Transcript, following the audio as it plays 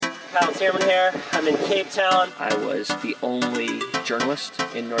Kyle Tierman here. I'm in Cape Town. I was the only journalist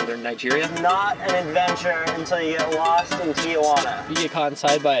in northern Nigeria. Not an adventure until you get lost in Tijuana. You get caught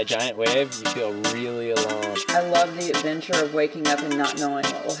inside by a giant wave, you feel really alone. I love the adventure of waking up and not knowing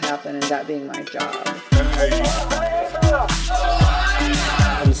what will happen and that being my job.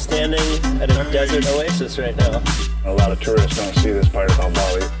 I'm standing at a desert oasis right now. A lot of tourists don't see this part about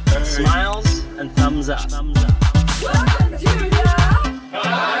Bali. Smiles and thumbs up. Welcome to the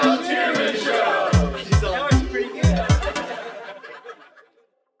Kyle Tierman Show. That was pretty good.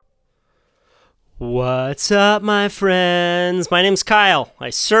 What's up, my friends? My name's Kyle. I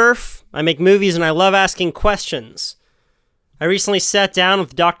surf, I make movies, and I love asking questions. I recently sat down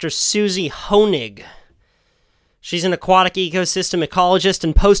with Dr. Susy Honig. She's an aquatic ecosystem ecologist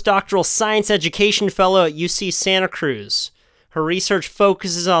and postdoctoral science education fellow at UC Santa Cruz. Her research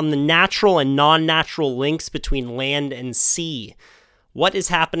focuses on the natural and non-natural links between land and sea. What is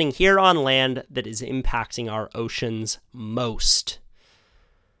happening here on land that is impacting our oceans most?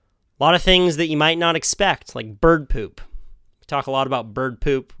 A lot of things that you might not expect, like bird poop. We talk a lot about bird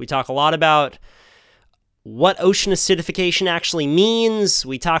poop. We talk a lot about what ocean acidification actually means.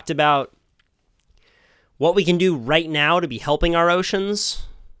 We talked about what we can do right now to be helping our oceans.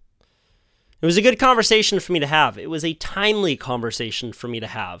 It was a good conversation for me to have. It was a timely conversation for me to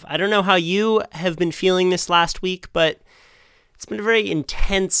have. I don't know how you have been feeling this last week, but it's been a very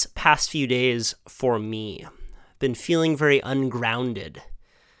intense past few days for me. I've been feeling very ungrounded.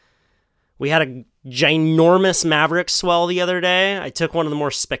 We had a ginormous Maverick swell the other day. I took one of the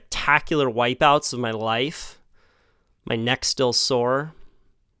more spectacular wipeouts of my life. My neck's still sore.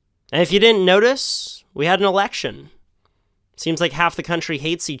 And if you didn't notice, we had an election. Seems like half the country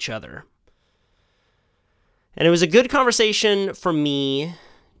hates each other. And it was a good conversation for me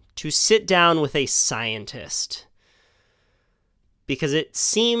to sit down with a scientist, because it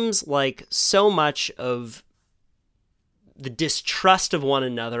seems like so much of the distrust of one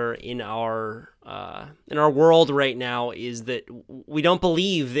another in our world right now is that we don't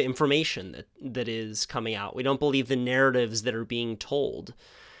believe the information that is coming out. We don't believe the narratives that are being told.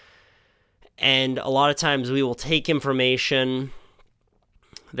 And a lot of times we will take information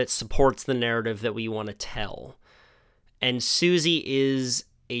that supports the narrative that we want to tell. And Susy is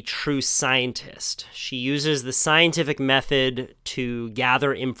a true scientist. She uses the scientific method to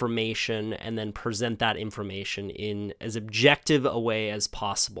gather information and then present that information in as objective a way as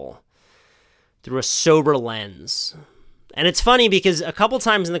possible through a sober lens. And it's funny because a couple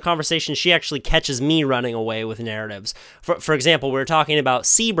times in the conversation, she actually catches me running away with narratives. For example, we were talking about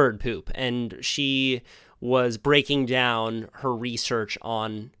seabird poop, and she was breaking down her research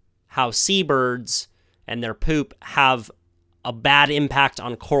on how seabirds and their poop have a bad impact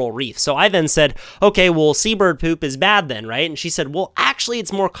on coral reefs. So I then said, okay, well, seabird poop is bad then, right? And she said, well, actually,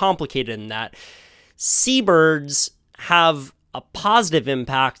 it's more complicated than that. Seabirds have a positive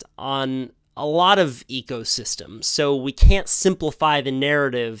impact on a lot of ecosystems, so we can't simplify the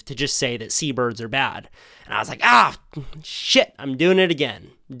narrative to just say that seabirds are bad. And I was like, shit, I'm doing it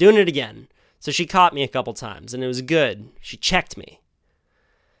again. So she caught me a couple times, and it was good. She checked me.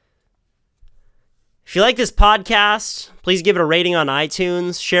 If you like this podcast, please give it a rating on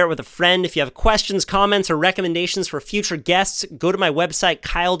iTunes. Share it with a friend. If you have questions, comments, or recommendations for future guests, go to my website,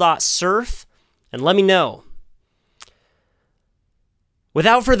 kyle.surf, and let me know.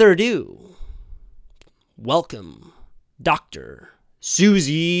 Without further ado, welcome, Dr.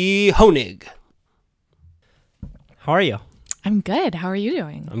 Susy Honig. How are you? I'm good. How are you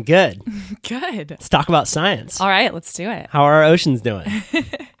doing? I'm good. Good. Let's talk about science. All right, let's do it. How are our oceans doing?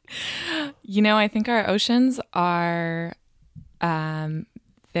 I think our oceans are,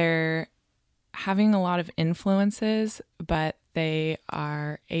 they're having a lot of influences, but they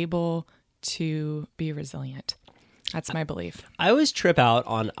are able to be resilient. That's my belief. I always trip out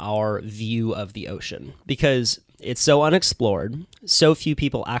on our view of the ocean because it's so unexplored. So few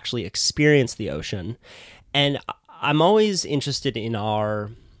people actually experience the ocean. And I'm always interested in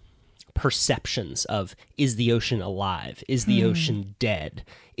our perceptions of, is the ocean alive? Is the ocean dead?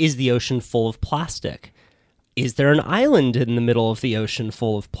 Is the ocean full of plastic? Is there an island in the middle of the ocean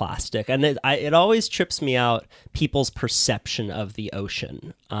full of plastic? And it always trips me out, people's perception of the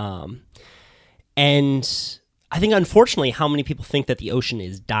ocean. And I think, unfortunately, how many people think that the ocean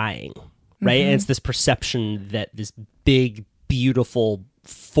is dying, right? Mm-hmm. And it's this perception that this big, beautiful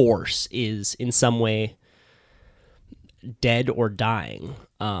force is in some way dead or dying.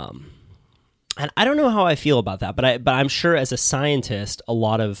 And I don't know how I feel about that, but I'm sure as a scientist, a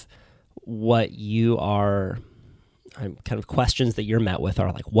lot of what you are, kind of questions that you're met with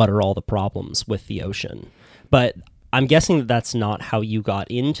are like, what are all the problems with the ocean? But I'm guessing that that's not how you got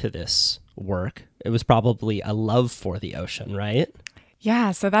into this work. It was probably a love for the ocean, right?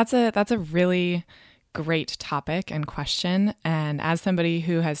 Yeah, so that's a really great topic and question. And as somebody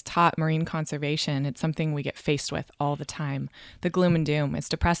who has taught marine conservation, it's something we get faced with all the time. The gloom and doom. It's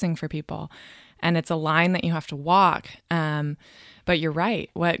depressing for people. And it's a line that you have to walk. But you're right.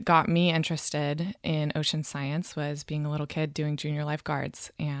 What got me interested in ocean science was being a little kid doing junior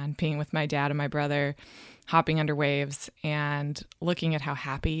lifeguards and being with my dad and my brother, hopping under waves and looking at how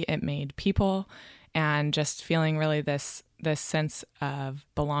happy it made people and just feeling really this sense of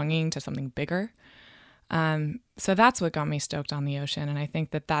belonging to something bigger. So that's what got me stoked on the ocean. And I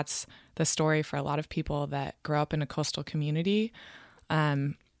think that that's the story for a lot of people that grow up in a coastal community.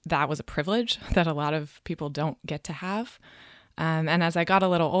 That was a privilege that a lot of people don't get to have. And as I got a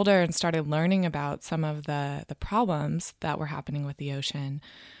little older and started learning about some of the problems that were happening with the ocean,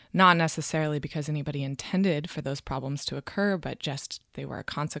 not necessarily because anybody intended for those problems to occur, but just they were a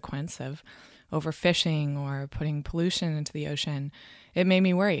consequence of overfishing or putting pollution into the ocean, it made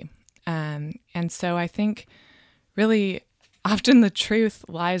me worry. And so I think really often the truth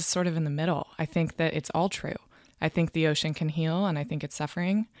lies sort of in the middle. I think that it's all true. I think the ocean can heal, and I think it's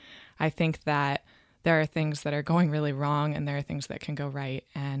suffering. I think that there are things that are going really wrong and there are things that can go right.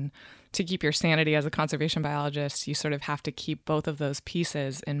 And to keep your sanity as a conservation biologist, you sort of have to keep both of those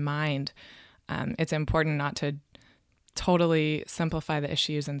pieces in mind. It's important not to totally simplify the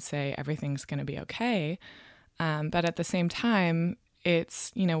issues and say everything's going to be okay. But at the same time,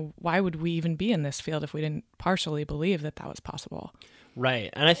 it's, why would we even be in this field if we didn't partially believe that that was possible? Right.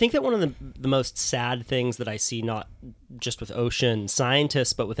 And I think that one of the most sad things that I see, not just with ocean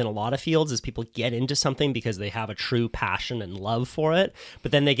scientists, but within a lot of fields, is people get into something because they have a true passion and love for it,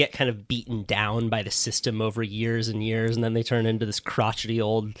 but then they get kind of beaten down by the system over years and years, and then they turn into this crotchety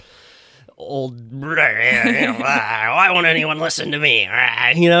old why won't anyone listen to me?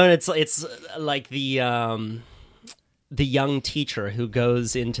 And it's like the young teacher who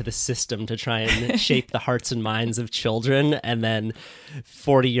goes into the system to try and shape the hearts and minds of children, and then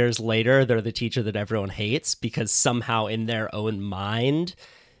 40 years later, they're the teacher that everyone hates because somehow in their own mind,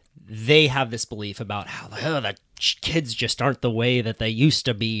 they have this belief about how, the kids just aren't the way that they used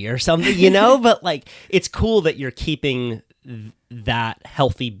to be or something, But like, it's cool that you're keeping that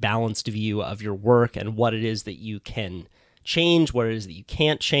healthy, balanced view of your work and what it is that you can change, what it is that you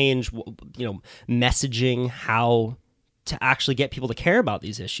can't change, messaging, how to actually get people to care about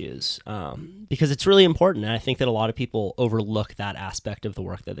these issues, because it's really important. And I think that a lot of people overlook that aspect of the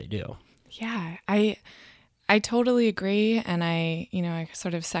work that they do. Yeah, I totally agree. And I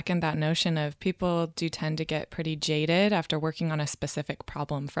sort of second that notion of people do tend to get pretty jaded after working on a specific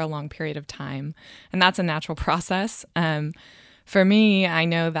problem for a long period of time. And that's a natural process. For me, I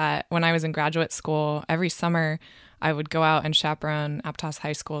know that when I was in graduate school, every summer I would go out and chaperone Aptos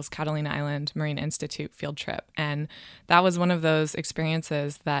High School's Catalina Island Marine Institute field trip. And that was one of those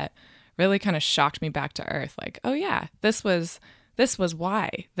experiences that really kind of shocked me back to earth. Like, oh yeah, this was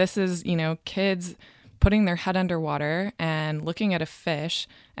why. This is, kids putting their head underwater and looking at a fish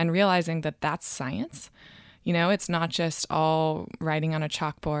and realizing that that's science. It's not just all writing on a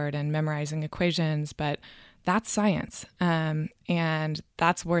chalkboard and memorizing equations, but that's science. And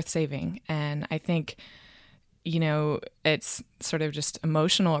that's worth saving. And I think, it's sort of just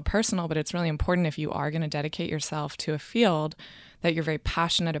emotional or personal, but it's really important if you are going to dedicate yourself to a field that you're very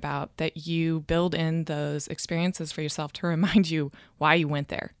passionate about, that you build in those experiences for yourself to remind you why you went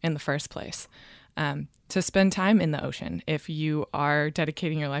there in the first place. To spend time in the ocean if you are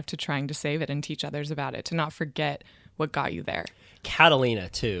dedicating your life to trying to save it and teach others about it, to not forget what got you there. Catalina,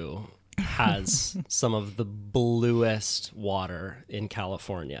 too, has some of the bluest water in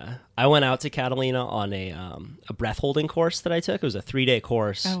California. I went out to Catalina on a breath holding course that I took. It was a 3-day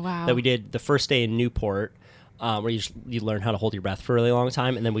course that we did the first day in Newport, where you learn how to hold your breath for a really long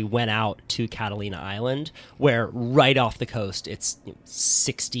time. And then we went out to Catalina Island, where right off the coast, it's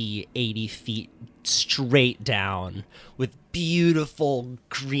 60, 80 feet straight down with beautiful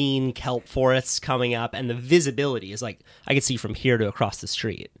green kelp forests coming up. And the visibility is like, I could see from here to across the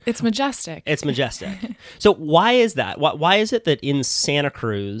street. It's majestic. It's majestic. So why is that? Why is it that in Santa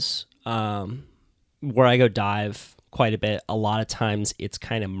Cruz, where I go dive quite a bit, a lot of times it's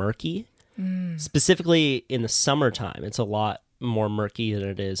kind of murky? Specifically in the summertime, it's a lot more murky than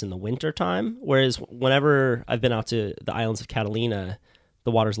it is in the wintertime. Whereas whenever I've been out to the islands of Catalina, the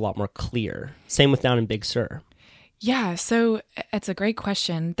water's a lot more clear. Same with down in Big Sur. Yeah, so it's a great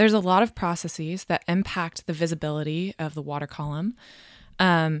question. There's a lot of processes that impact the visibility of the water column.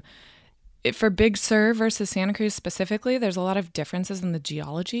 For Big Sur versus Santa Cruz specifically, there's a lot of differences in the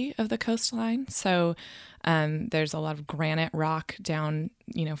geology of the coastline. So there's a lot of granite rock down,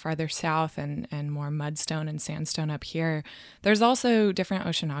 farther south and more mudstone and sandstone up here. There's also different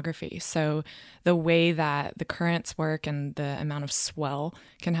oceanography. So the way that the currents work and the amount of swell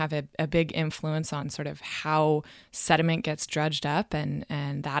can have a big influence on sort of how sediment gets dredged up, and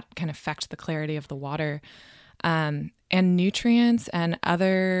that can affect the clarity of the water. And nutrients and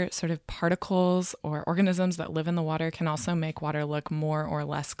other sort of particles or organisms that live in the water can also make water look more or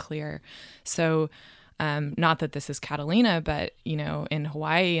less clear. So not that this is Catalina, but, in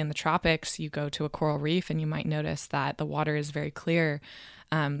Hawaii, in the tropics, you go to a coral reef and you might notice that the water is very clear.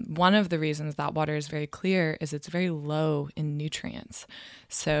 One of the reasons that water is very clear is it's very low in nutrients.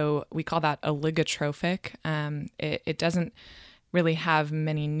 So we call that oligotrophic. It doesn't really have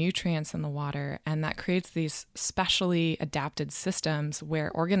many nutrients in the water, and that creates these specially adapted systems where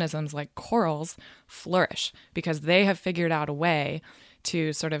organisms like corals flourish because they have figured out a way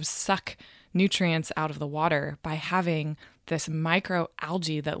to sort of suck nutrients out of the water by having this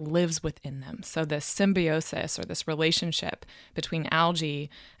microalgae that lives within them. So this symbiosis, or this relationship between algae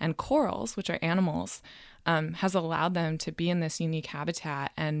and corals, which are animals, has allowed them to be in this unique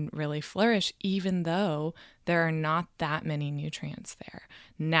habitat and really flourish, even though there are not that many nutrients there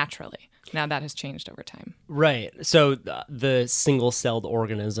naturally. Now that has changed over time. Right. So the single-celled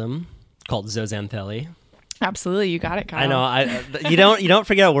organism called zooxanthellae. Absolutely, you got it, Kyle. I know. You don't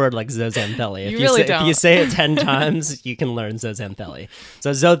forget a word like zooxanthellae. You really don't. If you say it 10 times, you can learn zooxanthellae.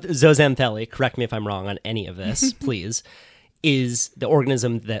 So zooxanthellae, correct me if I'm wrong on any of this, please, is the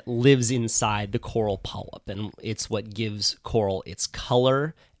organism that lives inside the coral polyp, and it's what gives coral its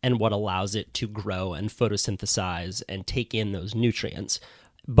color and what allows it to grow and photosynthesize and take in those nutrients.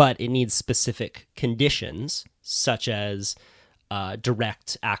 But it needs specific conditions, such as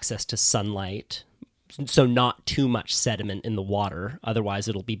direct access to sunlight, so not too much sediment in the water, otherwise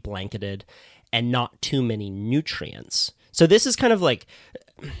it'll be blanketed, and not too many nutrients. So this is kind of like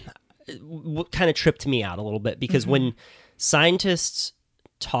what kind of tripped me out a little bit, because when scientists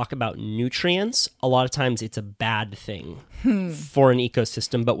talk about nutrients, a lot of times it's a bad thing for an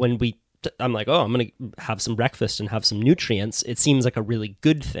ecosystem. But when I'm like, I'm going to have some breakfast and have some nutrients, it seems like a really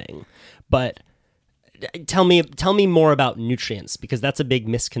good thing. But tell me more about nutrients, because that's a big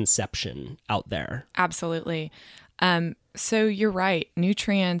misconception out there. Absolutely. So you're right.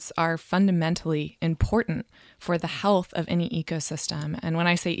 Nutrients are fundamentally important for the health of any ecosystem. And when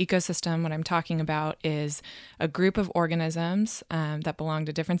I say ecosystem, what I'm talking about is a group of organisms that belong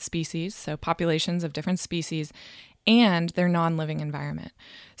to different species, so populations of different species, and their non-living environment.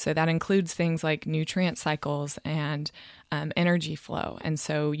 So that includes things like nutrient cycles and energy flow. And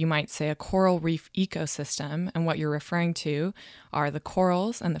so you might say a coral reef ecosystem, and what you're referring to are the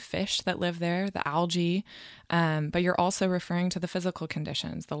corals and the fish that live there, the algae, but you're also referring to the physical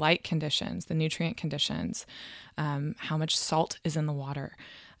conditions, the light conditions, the nutrient conditions, how much salt is in the water,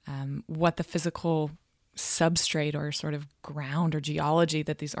 what the physical substrate or sort of ground or geology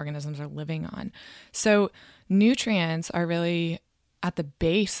that these organisms are living on. So nutrients are really at the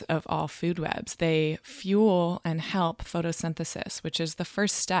base of all food webs. They fuel and help photosynthesis, which is the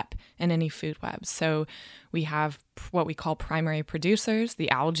first step in any food web. So we have what we call primary producers, the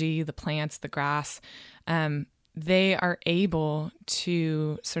algae, the plants, the grass. They are able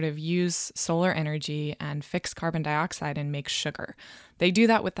to sort of use solar energy and fix carbon dioxide and make sugar. They do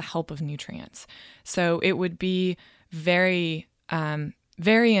that with the help of nutrients. So it would be very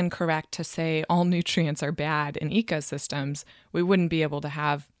incorrect to say all nutrients are bad in ecosystems. We wouldn't be able to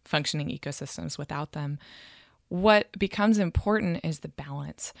have functioning ecosystems without them. What becomes important is the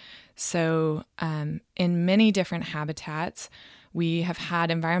balance. So in many different habitats, we have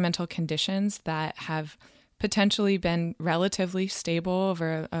had environmental conditions that have potentially been relatively stable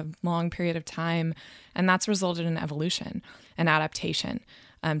over a long period of time, and that's resulted in evolution and adaptation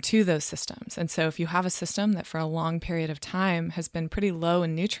to those systems. And so if you have a system that for a long period of time has been pretty low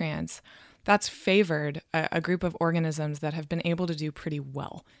in nutrients, that's favored a group of organisms that have been able to do pretty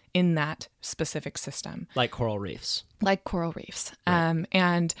well in that specific system. Like coral reefs. Like coral reefs. Right.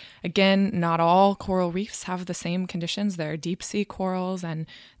 And again, not all coral reefs have the same conditions. There are deep sea corals, and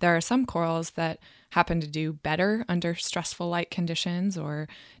there are some corals that happen to do better under stressful light conditions or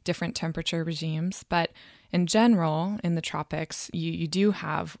different temperature regimes. But in general, in the tropics, you do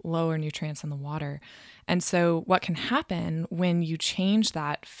have lower nutrients in the water. And so what can happen when you change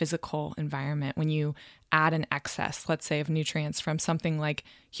that physical environment, when you add an excess, let's say, of nutrients from something like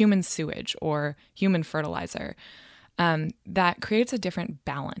human sewage or human fertilizer, that creates a different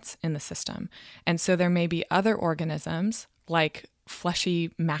balance in the system. And so there may be other organisms, like fleshy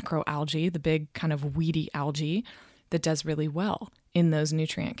macroalgae, the big kind of weedy algae that does really well in those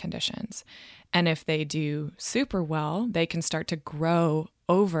nutrient conditions. And if they do super well, they can start to grow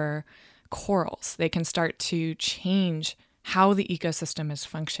over corals. They can start to change how the ecosystem is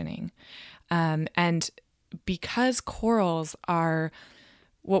functioning. And because corals are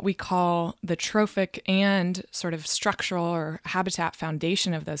what we call the trophic and sort of structural or habitat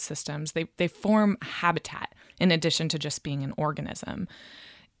foundation of those systems, they form habitat in addition to just being an organism.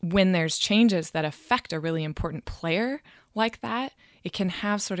 When there's changes that affect a really important player like that, it can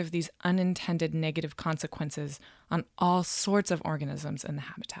have sort of these unintended negative consequences on all sorts of organisms in the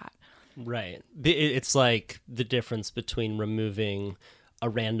habitat. Right. It's like the difference between removing a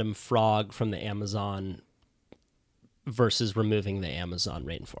random frog from the Amazon versus removing the Amazon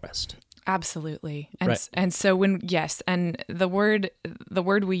rainforest. Absolutely. Right. And so and the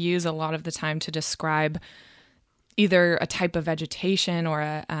word we use a lot of the time to describe either a type of vegetation or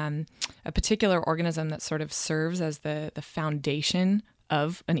a particular organism that sort of serves as the foundation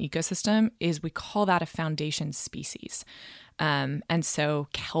of an ecosystem is we call that a foundation species. And so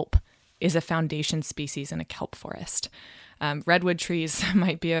kelp is a foundation species in a kelp forest. Redwood trees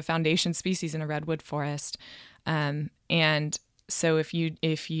might be a foundation species in a redwood forest. And so if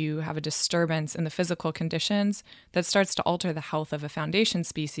you have a disturbance in the physical conditions that starts to alter the health of a foundation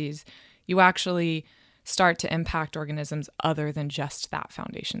species, you actually start to impact organisms other than just that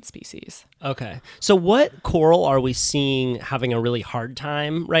foundation species. Okay. So what coral are we seeing having a really hard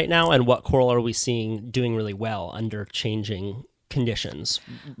time right now, and what coral are we seeing doing really well under changing conditions?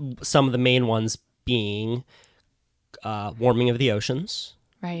 Some of the main ones being warming of the oceans.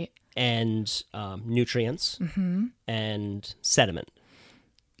 Right. And nutrients and sediment.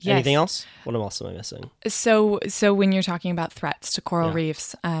 Yes. Anything else? What else am I missing? So when you're talking about threats to coral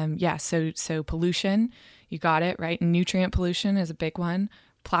reefs, so pollution, you got it, right? Nutrient pollution is a big one.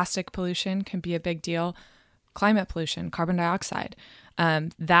 Plastic pollution can be a big deal. Climate pollution, carbon dioxide.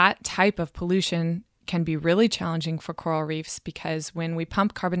 That type of pollution can be really challenging for coral reefs because when we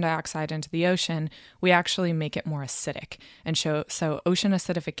pump carbon dioxide into the ocean, we actually make it more acidic. And so ocean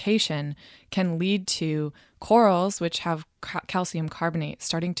acidification can lead to corals, which have calcium carbonate,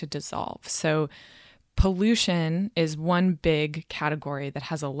 starting to dissolve. So pollution is one big category that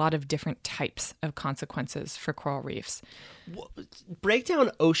has a lot of different types of consequences for coral reefs. Break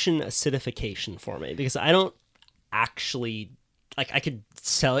down ocean acidification for me, because I don't actually... I could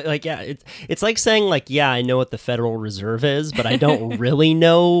sell it. It's like saying, I know what the Federal Reserve is, but I don't really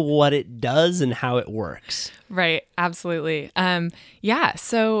know what it does and how it works. Right. Absolutely.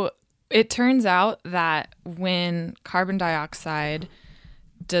 So it turns out that when carbon dioxide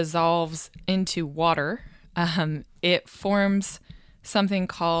dissolves into water, it forms something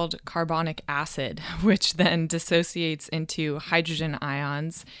called carbonic acid, which then dissociates into hydrogen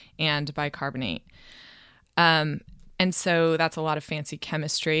ions and bicarbonate. And so that's a lot of fancy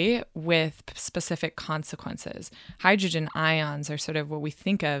chemistry with specific consequences. Hydrogen ions are sort of what we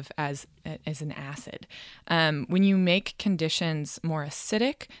think of as an acid. When you make conditions more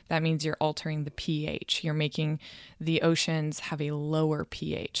acidic, that means you're altering the pH. You're making the oceans have a lower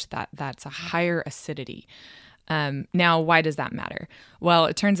pH. That's a higher acidity. Now, why does that matter? Well,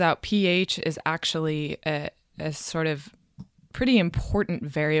 it turns out pH is actually a sort of pretty important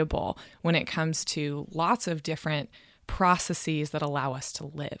variable when it comes to lots of different processes that allow us to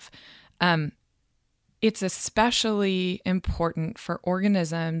live. It's especially important for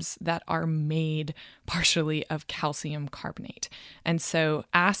organisms that are made partially of calcium carbonate. And so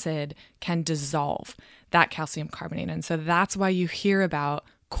acid can dissolve that calcium carbonate. And so that's why you hear about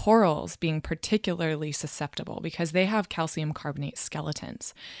corals being particularly susceptible, because they have calcium carbonate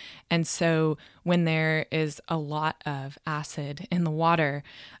skeletons. And so when there is a lot of acid in the water,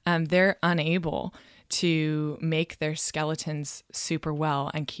 they're unable to make their skeletons super well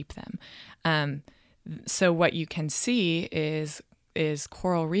and keep them. So what you can see is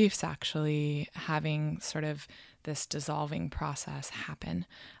coral reefs actually having sort of this dissolving process happen.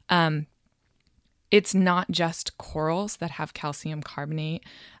 It's not just corals that have calcium carbonate.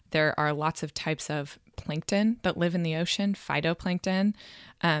 There are lots of types of plankton that live in the ocean, phytoplankton,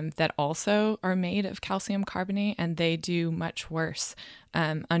 that also are made of calcium carbonate, and they do much worse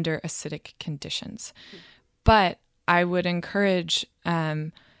under acidic conditions. But I would encourage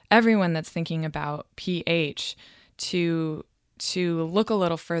everyone that's thinking about pH to look a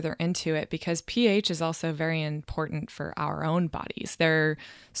little further into it, because pH is also very important for our own bodies. There are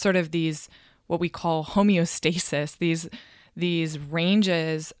sort of these, what we call homeostasis, these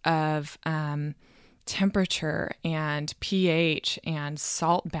ranges of temperature and pH and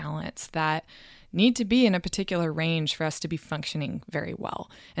salt balance that need to be in a particular range for us to be functioning very well.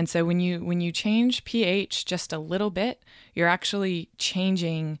 And so when you change pH just a little bit, you're actually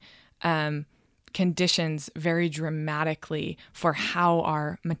changing conditions very dramatically for how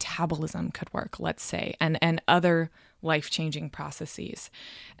our metabolism could work, let's say, and other life-changing processes.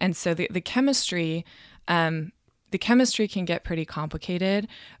 And so the chemistry can get pretty complicated,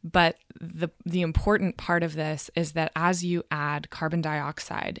 but the important part of this is that as you add carbon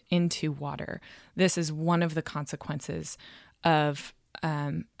dioxide into water, this is one of the consequences of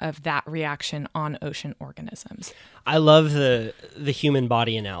that reaction on ocean organisms. I love the human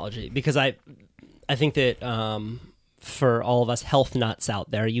body analogy because I think that for all of us health nuts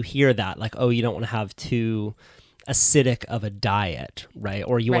out there, you hear that like, oh, you don't want to have too acidic of a diet, right?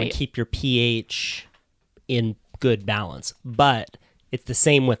 Or you want to keep your pH in good balance. But it's the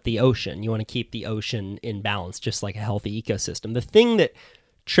same with the ocean. You want to keep the ocean in balance, just like a healthy ecosystem. The thing that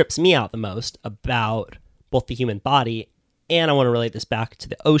trips me out the most about both the human body, and I want to relate this back to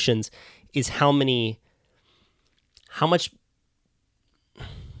the oceans, is how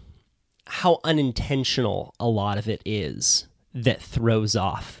unintentional a lot of it is that throws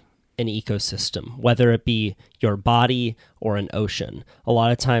off an ecosystem, whether it be your body or an ocean. A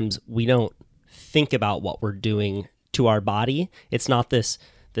lot of times we don't think about what we're doing to our body. It's not this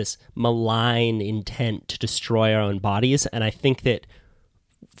malign intent to destroy our own bodies. And I think that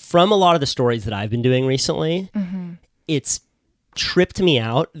from a lot of the stories that I've been doing recently, it's tripped me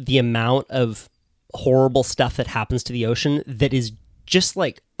out the amount of horrible stuff that happens to the ocean that is just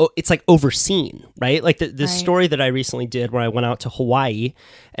like, it's like overseen, right? Like the story that I recently did where I went out to Hawaii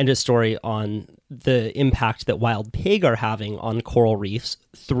and a story on the impact that wild pig are having on coral reefs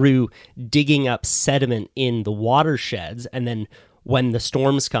through digging up sediment in the watersheds. And then when the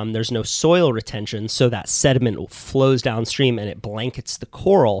storms come, there's no soil retention. So that sediment flows downstream and it blankets the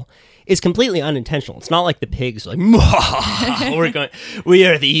coral, is completely unintentional. It's not like the pigs are like, we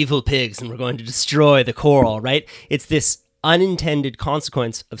are the evil pigs and we're going to destroy the coral, right? It's this unintended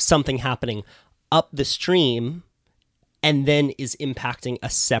consequence of something happening up the stream and then is impacting a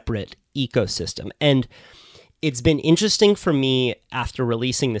separate ecosystem. And it's been interesting for me after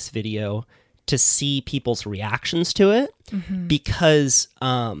releasing this video to see people's reactions to it because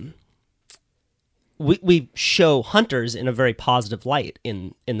we show hunters in a very positive light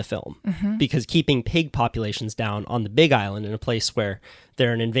in the film because keeping pig populations down on the Big Island in a place where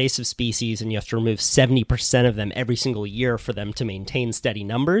they're an invasive species and you have to remove 70% of them every single year for them to maintain steady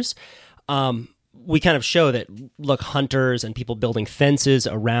numbers. We kind of show that, look, hunters and people building fences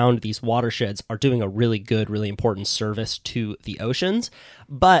around these watersheds are doing a really good, really important service to the oceans.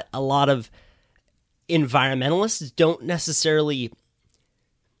 But a lot of environmentalists don't necessarily...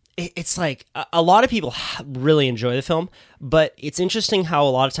 It's like a lot of people really enjoy the film, but it's interesting how a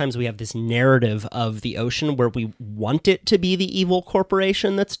lot of times we have this narrative of the ocean where we want it to be the evil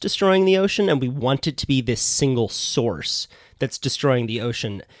corporation that's destroying the ocean, and we want it to be this single source that's destroying the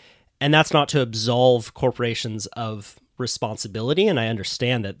ocean. And that's not to absolve corporations of responsibility, and I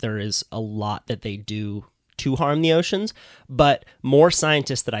understand that there is a lot that they do to harm the oceans, but more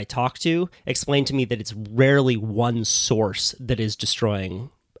scientists that I talk to explain to me that it's rarely one source that is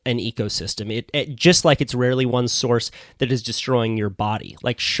destroying an ecosystem. It just like it's rarely one source that is destroying your body.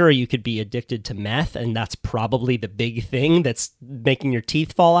 Like, sure, you could be addicted to meth, and that's probably the big thing that's making your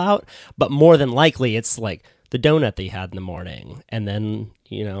teeth fall out, but more than likely it's like the donut that you had in the morning, and then,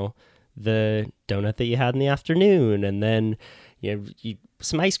 you know, the donut that you had in the afternoon, and then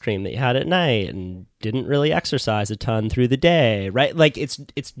some ice cream that you had at night and didn't really exercise a ton through the day, right? Like it's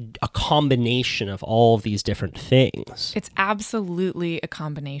a combination of all of these different things. It's absolutely a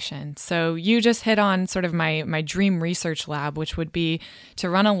combination. So you just hit on sort of my dream research lab, which would be to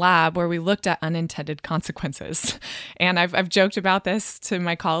run a lab where we looked at unintended consequences. And I've joked about this to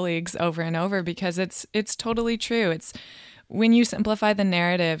my colleagues over and over because it's totally true. It's when you simplify the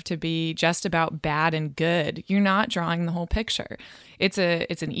narrative to be just about bad and good, you're not drawing the whole picture. It's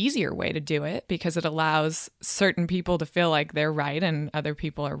an easier way to do it because it allows certain people to feel like they're right and other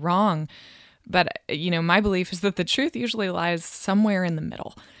people are wrong. But, my belief is that the truth usually lies somewhere in the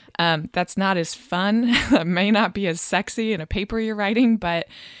middle. That's not as fun. That may not be as sexy in a paper you're writing, but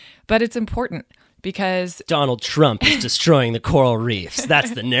it's important. Because Donald Trump is destroying the coral reefs.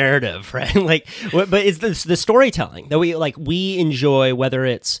 That's the narrative, right? But it's the storytelling that we enjoy, whether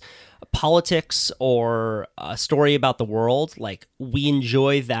it's politics or a story about the world. Like, we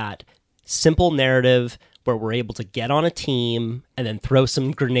enjoy that simple narrative where we're able to get on a team and then throw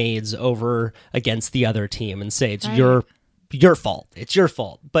some grenades over against the other team and say it's your fault. It's your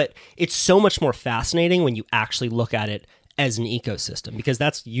fault. But it's so much more fascinating when you actually look at it as an ecosystem? Because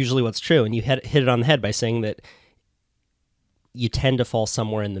that's usually what's true. And you hit it on the head by saying that you tend to fall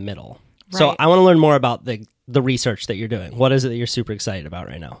somewhere in the middle. Right. So I want to learn more about the research that you're doing. What is it that you're super excited about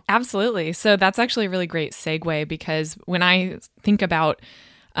right now? Absolutely. So that's actually a really great segue, because when I think about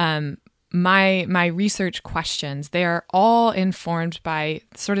my research questions, they are all informed by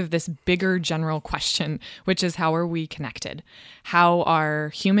sort of this bigger general question, which is, how are we connected? How are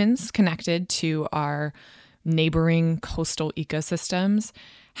humans connected to our neighboring coastal ecosystems?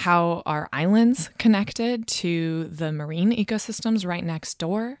 How are islands connected to the marine ecosystems right next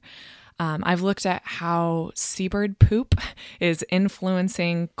door? I've looked at how seabird poop is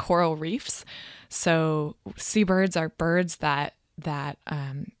influencing coral reefs. So seabirds are birds that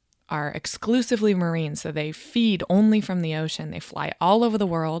are exclusively marine, so they feed only from the ocean. They fly all over the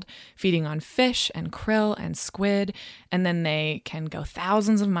world, feeding on fish and krill and squid, and then they can go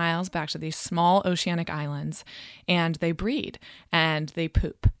thousands of miles back to these small oceanic islands, and they breed, and they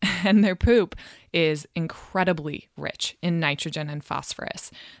poop. And their poop is incredibly rich in nitrogen and phosphorus.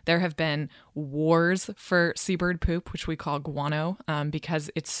 There have been wars for seabird poop, which we call guano,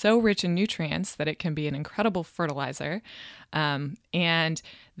 because it's so rich in nutrients that it can be an incredible fertilizer. And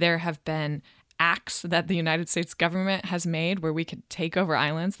there have been acts that the United States government has made where we could take over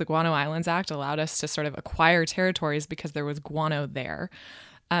islands. The Guano Islands Act allowed us to sort of acquire territories because there was guano there.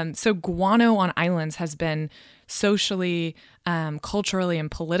 So guano on islands has been socially, culturally,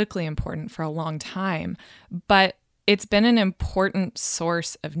 and politically important for a long time, but it's been an important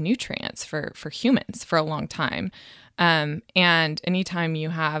source of nutrients for humans for a long time. And anytime you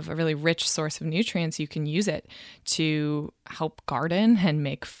have a really rich source of nutrients, you can use it to help garden and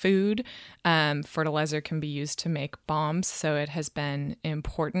make food. Fertilizer can be used to make bombs, so it has been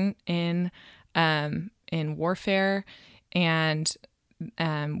important in warfare. And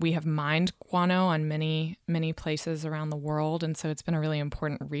we have mined guano on many, many places around the world, and so it's been a really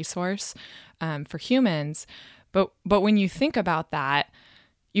important resource for humans. But when you think about that,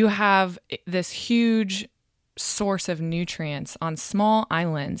 you have this huge source of nutrients on small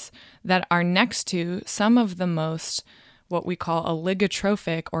islands that are next to some of the most what we call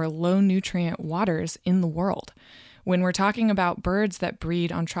oligotrophic or low nutrient waters in the world. When we're talking about birds that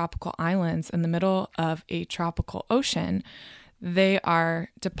breed on tropical islands in the middle of a tropical ocean, they are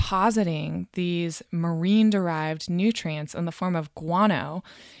depositing these marine-derived nutrients in the form of guano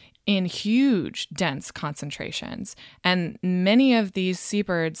in huge, dense concentrations. And many of these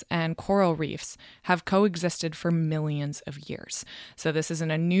seabirds and coral reefs have coexisted for millions of years. So this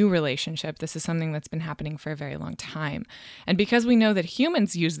isn't a new relationship. This is something that's been happening for a very long time. And because we know that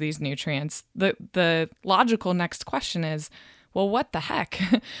humans use these nutrients, the logical next question is, well, what the heck?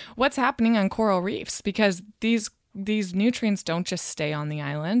 What's happening on coral reefs? Because these nutrients don't just stay on the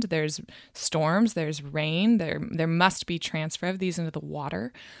island. There's storms, there's rain, there must be transfer of these into the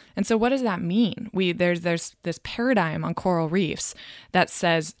water. And so what does that mean? There's this paradigm on coral reefs that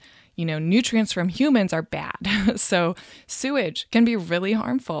says, nutrients from humans are bad. So sewage can be really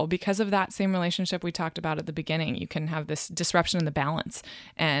harmful because of that same relationship we talked about at the beginning. You can have this disruption in the balance,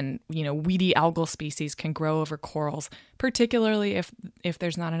 and weedy algal species can grow over corals, particularly if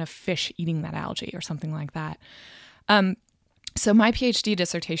there's not enough fish eating that algae or something like that. So my PhD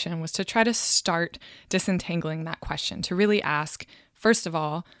dissertation was to try to start disentangling that question, to really ask, first of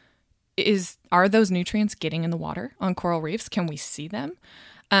all, are those nutrients getting in the water on coral reefs? Can we see them?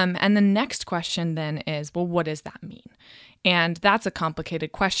 And the next question then is, well, what does that mean? And that's a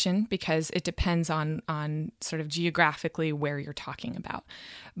complicated question because it depends on sort of geographically where you're talking about.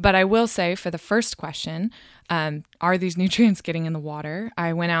 But I will say for the first question, are these nutrients getting in the water?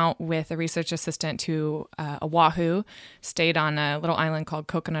 I went out with a research assistant to Oahu, stayed on a little island called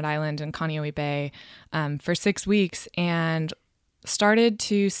Coconut Island in Kaneohe Bay for 6 weeks, and started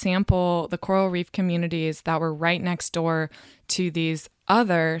to sample the coral reef communities that were right next door to these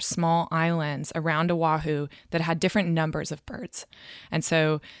other small islands around Oahu that had different numbers of birds. And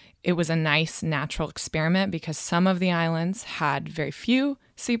so it was a nice natural experiment because some of the islands had very few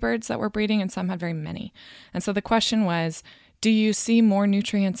seabirds that were breeding and some had very many. And so the question was, do you see more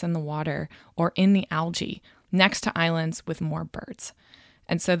nutrients in the water or in the algae next to islands with more birds?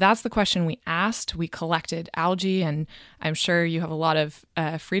 And so that's the question we asked. We collected algae, and I'm sure you have a lot of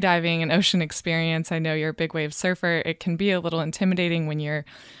freediving and ocean experience. I know you're a big wave surfer. It can be a little intimidating when you're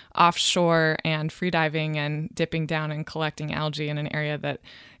offshore and freediving and dipping down and collecting algae in an area that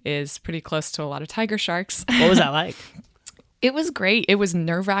is pretty close to a lot of tiger sharks. What was that like? It was great. It was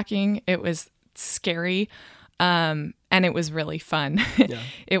nerve-wracking. It was scary, and it was really fun. Yeah.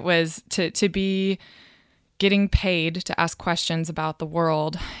 It was to be getting paid to ask questions about the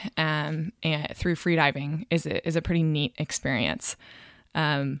world and through freediving is a pretty neat experience.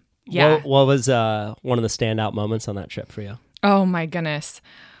 Yeah. What was one of the standout moments on that trip for you? Oh my goodness.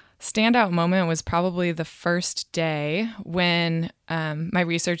 Standout moment was probably the first day when my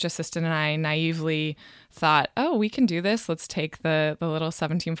research assistant and I naively thought, oh, we can do this. Let's take the little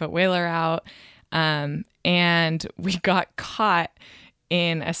 17-foot whaler out. And we got caught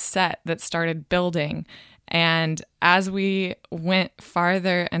in a set that started building. And as we went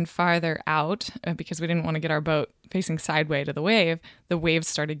farther and farther out, because we didn't want to get our boat facing sideways to the waves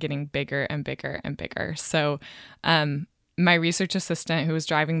started getting bigger and bigger and bigger. So my research assistant who was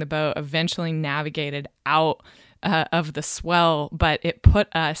driving the boat eventually navigated out of the swell, but it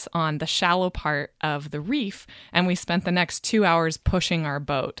put us on the shallow part of the reef, and we spent the next 2 hours pushing our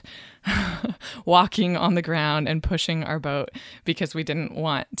boat, walking on the ground and pushing our boat because we didn't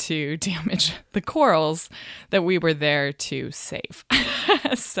want to damage the corals that we were there to save.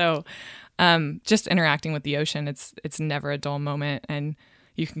 So just interacting with the ocean, it's never a dull moment, and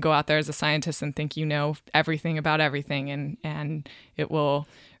you can go out there as a scientist and think you know everything about everything, and it will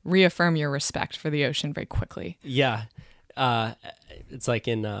reaffirm your respect for the ocean very quickly. Yeah. It's like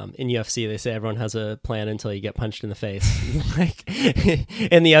in UFC, they say everyone has a plan until you get punched in the face. Like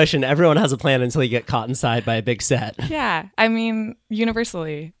in the ocean, everyone has a plan until you get caught inside by a big set. Yeah. I mean,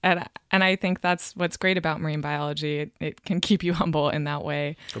 universally. And I think that's what's great about marine biology. It can keep you humble in that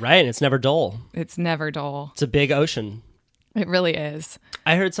way. Right. And it's never dull. It's never dull. It's a big ocean. It really is.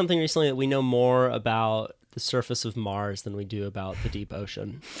 I heard something recently that we know more about the surface of Mars than we do about the deep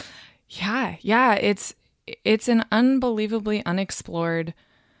ocean. Yeah. It's an unbelievably unexplored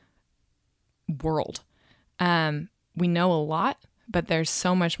world. We know a lot, but there's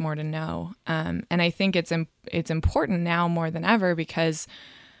so much more to know. And I think it's important now more than ever because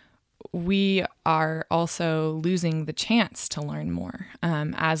we are also losing the chance to learn more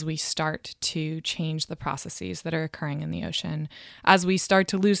as we start to change the processes that are occurring in the ocean, as we start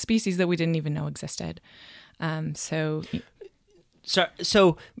to lose species that we didn't even know existed. So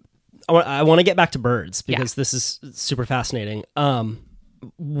I want to get back to birds because Yeah. this is super fascinating.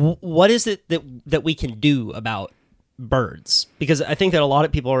 What is it that we can do about birds? Because I think that a lot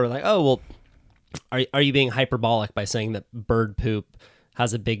of people are like, oh, well, are you being hyperbolic by saying that bird poop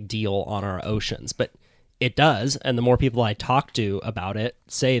has a big deal on our oceans? But it does, and the more people I talk to about it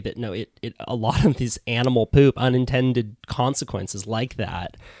say that no, a lot of these animal poop, unintended consequences like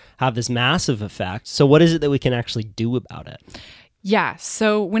that, have this massive effect. So what is it that we can actually do about it? Yeah.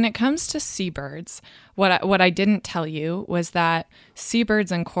 So when it comes to seabirds, what I didn't tell you was that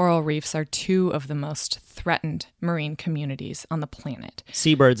seabirds and coral reefs are two of the most threatened marine communities on the planet.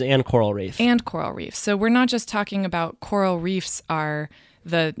 Seabirds and coral reef. And coral reefs. So we're not just talking about coral reefs are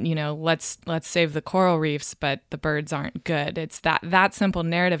the, let's save the coral reefs, but the birds aren't good. It's that simple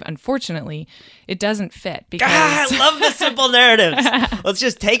narrative. Unfortunately, it doesn't fit because I love the simple narratives. Let's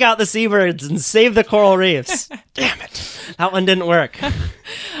just take out the seabirds and save the coral reefs. Damn it. That one didn't work.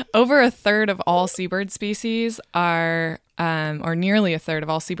 Over a third of all seabird species are, or nearly a third of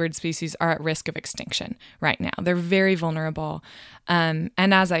all seabird species are at risk of extinction right now. They're very vulnerable. And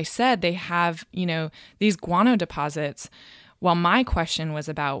as I said, they have, these guano deposits. While my question was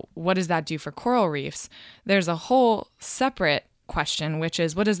about what does that do for coral reefs, there's a whole separate question, which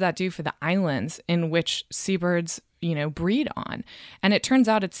is what does that do for the islands in which seabirds, breed on? And it turns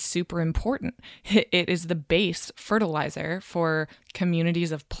out it's super important. It is the base fertilizer for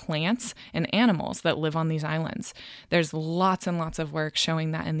communities of plants and animals that live on these islands. There's lots and lots of work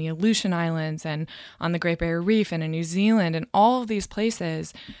showing that in the Aleutian Islands and on the Great Barrier Reef and in New Zealand and all of these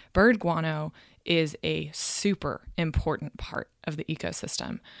places, bird guano is a super important part of the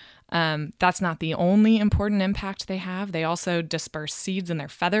ecosystem. That's not the only important impact they have. They also disperse seeds in their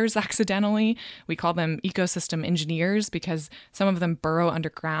feathers accidentally. We call them ecosystem engineers because some of them burrow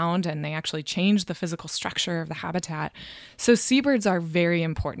underground and they actually change the physical structure of the habitat. So seabirds are very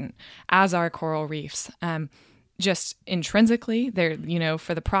important, as are coral reefs. Just intrinsically, they're,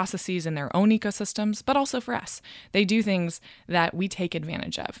 for the processes in their own ecosystems, but also for us. They do things that we take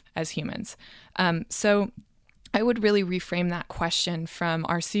advantage of as humans. So I would really reframe that question from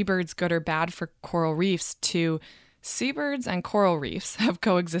are seabirds good or bad for coral reefs to seabirds and coral reefs have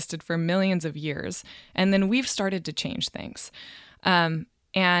coexisted for millions of years, and then we've started to change things.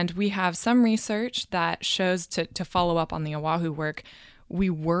 And we have some research that shows, to follow up on the Oahu work, we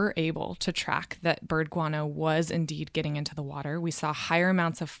were able to track that bird guano was indeed getting into the water. We saw higher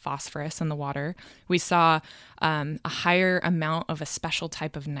amounts of phosphorus in the water. We saw a higher amount of a special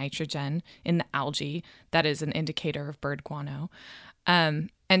type of nitrogen in the algae that is an indicator of bird guano. And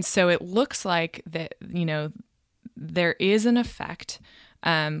so it looks like that, there is an effect.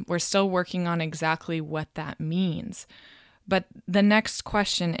 We're still working on exactly what that means. But the next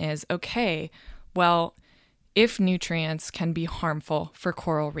question is, okay, well, if nutrients can be harmful for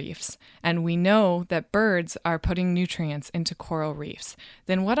coral reefs, and we know that birds are putting nutrients into coral reefs,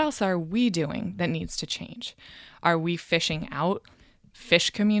 then what else are we doing that needs to change? Are we fishing out fish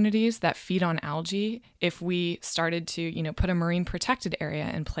communities that feed on algae? If we started to, put a marine protected area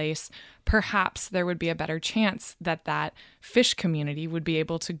in place, perhaps there would be a better chance that that fish community would be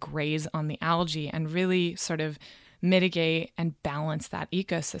able to graze on the algae and really sort of mitigate and balance that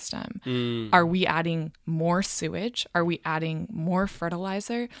ecosystem. Are we adding more sewage? Are we adding more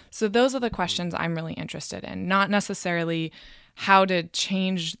fertilizer? So those are the questions I'm really interested in, not necessarily how to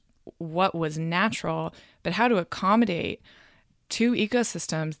change what was natural, but how to accommodate two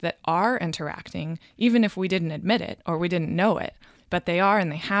ecosystems that are interacting, even if we didn't admit it or we didn't know it, but they are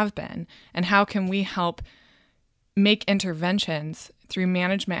and they have been. And how can we help make interventions through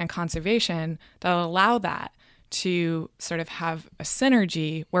management and conservation that allow that to sort of have a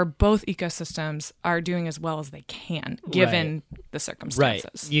synergy where both ecosystems are doing as well as they can, given the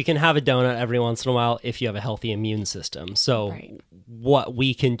circumstances. Right. You can have a donut every once in a while if you have a healthy immune system. So what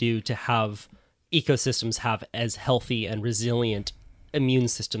we can do to have ecosystems have as healthy and resilient immune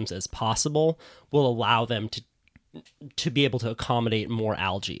systems as possible will allow them to be able to accommodate more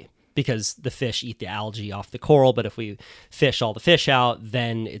algae, because the fish eat the algae off the coral. But if we fish all the fish out,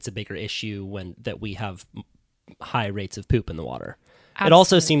 then it's a bigger issue that we have high rates of poop in the water. Absolutely. It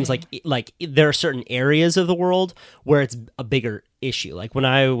also seems like there are certain areas of the world where it's a bigger issue. Like when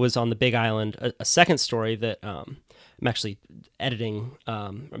I was on the Big Island, a second story that I'm actually editing,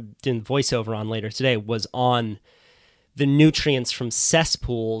 doing voiceover on later today, was on the nutrients from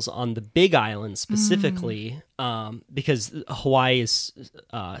cesspools on the Big Island specifically, because Hawaii is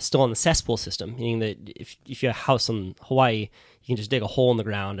still on the cesspool system, meaning that if you have a house in Hawaii, you can just dig a hole in the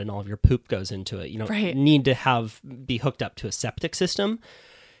ground and all of your poop goes into it. You don't need to be hooked up to a septic system.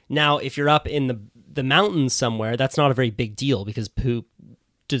 Now, if you're up in the mountains somewhere, that's not a very big deal because poop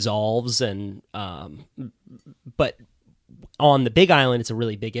dissolves, and but on the Big Island, it's a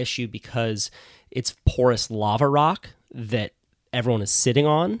really big issue because it's porous lava rock that everyone is sitting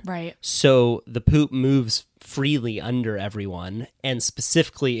on. Right. So the poop moves freely under everyone. And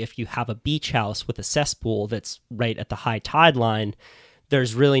specifically, if you have a beach house with a cesspool that's right at the high tide line,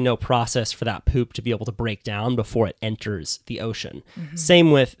 there's really no process for that poop to be able to break down before it enters the ocean. Mm-hmm.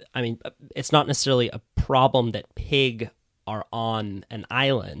 Same with, it's not necessarily a problem that pig are on an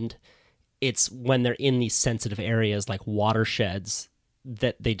island. It's when they're in these sensitive areas like watersheds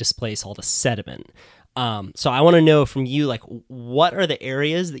that they displace all the sediment. So I want to know from you, like, what are the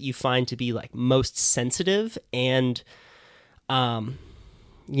areas that you find to be like most sensitive, and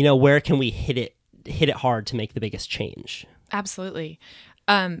where can we hit it hard to make the biggest change? Absolutely.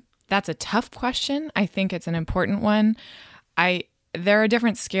 That's a tough question. I think it's an important one. There are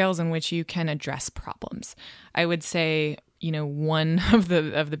different scales in which you can address problems. I would say, one of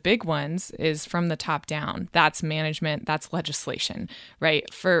the big ones is from the top down. That's management, that's legislation,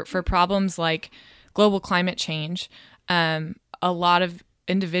 right? For problems like global climate change, a lot of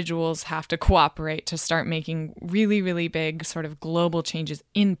individuals have to cooperate to start making really, really big sort of global changes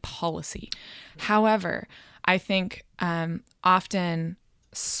in policy. However, I think often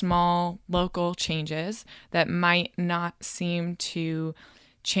small local changes that might not seem to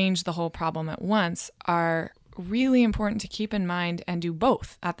change the whole problem at once are really important to keep in mind and do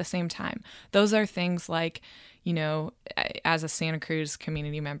both at the same time. Those are things like, as a Santa Cruz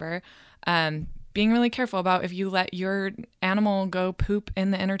community member, being really careful about if you let your animal go poop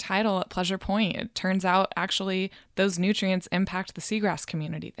in the intertidal at Pleasure Point. It turns out actually those nutrients impact the seagrass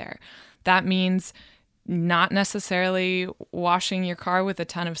community there. That means not necessarily washing your car with a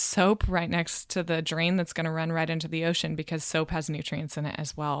ton of soap right next to the drain that's going to run right into the ocean, because soap has nutrients in it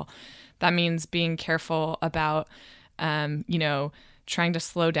as well. That means being careful about, trying to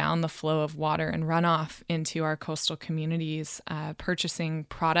slow down the flow of water and runoff into our coastal communities, purchasing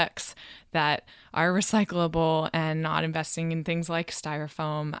products that are recyclable and not investing in things like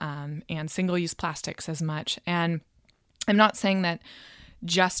styrofoam and single-use plastics as much. And I'm not saying that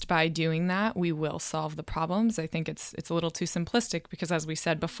just by doing that, we will solve the problems. I think it's a little too simplistic because, as we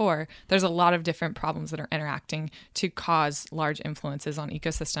said before, there's a lot of different problems that are interacting to cause large influences on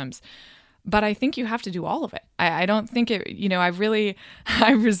ecosystems. But I think you have to do all of it. I don't think it,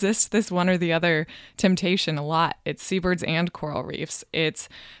 I resist this one or the other temptation a lot. It's seabirds and coral reefs. It's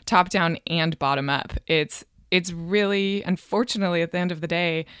top down and bottom up. It's really, unfortunately, at the end of the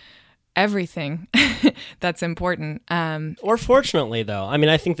day, everything that's important. Or fortunately, though, I mean,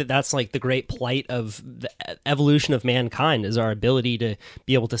 I think that that's like the great plight of the evolution of mankind is our ability to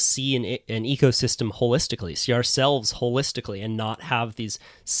be able to see an ecosystem holistically, see ourselves holistically, and not have these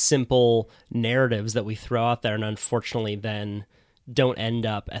simple narratives that we throw out there and unfortunately then don't end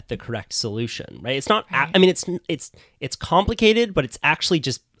up at the correct solution, right? It's not, I mean, it's complicated, but it's actually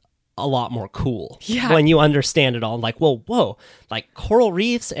just a lot more cool when you understand it all. Like, whoa, like coral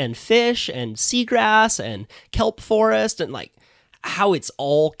reefs and fish and seagrass and kelp forest and like how it's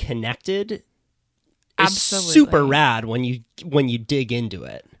all connected is super rad when you dig into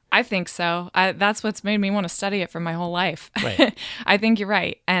it. I think so. That's what's made me want to study it for my whole life. Right. I think you're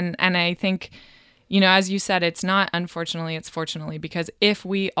right. And I think, as you said, it's not unfortunately, it's fortunately, because if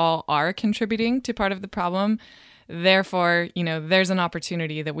we all are contributing to part of the problem, therefore, there's an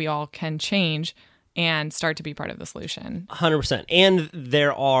opportunity that we all can change and start to be part of the solution. 100%. And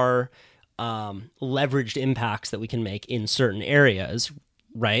there are leveraged impacts that we can make in certain areas,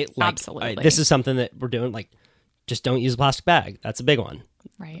 right? Like, absolutely. This is something that we're doing, like, just don't use a plastic bag. That's a big one.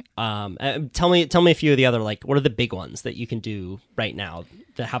 Right. Tell me a few of the other, like, what are the big ones that you can do right now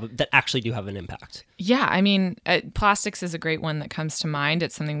that actually do have an impact? Yeah, I mean, plastics is a great one that comes to mind.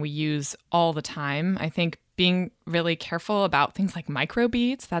 It's something we use all the time. I think being really careful about things like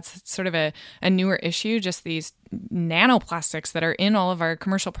microbeads, that's sort of a newer issue, just these nanoplastics that are in all of our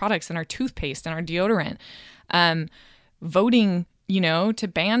commercial products and our toothpaste and our deodorant. Voting, to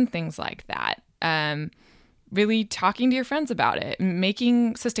ban things like that. Really talking to your friends about it,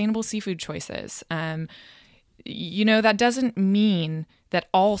 making sustainable seafood choices. That doesn't mean that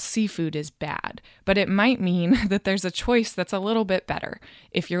all seafood is bad, but it might mean that there's a choice that's a little bit better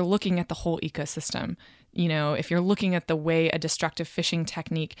if you're looking at the whole ecosystem. If you're looking at the way a destructive fishing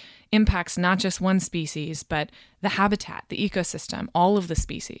technique impacts not just one species, but the habitat, the ecosystem, all of the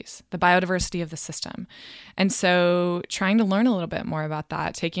species, the biodiversity of the system. And so trying to learn a little bit more about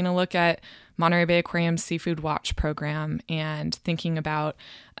that, taking a look at Monterey Bay Aquarium's Seafood Watch program and thinking about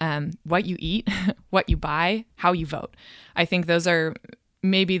what you eat, what you buy, how you vote. I think those are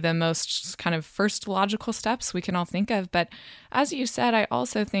maybe the most kind of first logical steps we can all think of. But as you said, I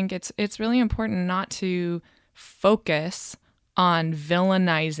also think it's really important not to focus on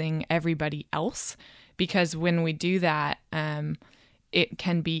villainizing everybody else, because when we do that, it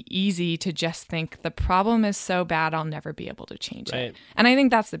can be easy to just think the problem is so bad, I'll never be able to change it. And I think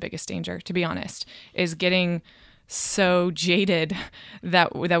that's the biggest danger, to be honest, is getting so jaded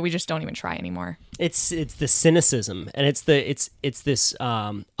that we just don't even try anymore. It's the cynicism, and it's this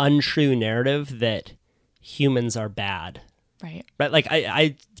untrue narrative that humans are bad. Right. Like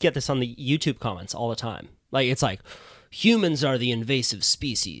I get this on the YouTube comments all the time. Like, it's like, humans are the invasive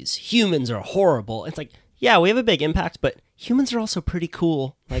species. Humans are horrible. It's like, yeah, we have a big impact, but humans are also pretty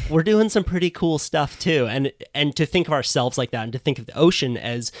cool. Like, we're doing some pretty cool stuff too. And to think of ourselves like that, and to think of the ocean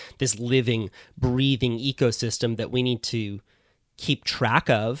as this living, breathing ecosystem that we need to keep track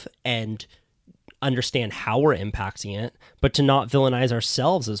of and understand how we're impacting it, but to not villainize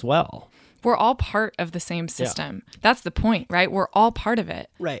ourselves as well. We're all part of the same system. Yeah. That's the point, right? We're all part of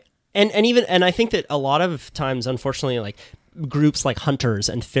it. Right. And I think that a lot of times, unfortunately, like, groups like hunters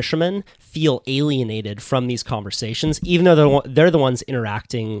and fishermen feel alienated from these conversations, even though they're the ones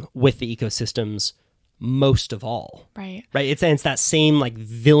interacting with the ecosystems most of all. Right. It's that same, like,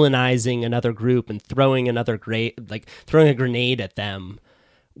 villainizing another group and throwing throwing a grenade at them,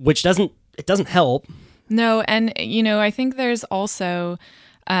 which doesn't help. No, and I think there's also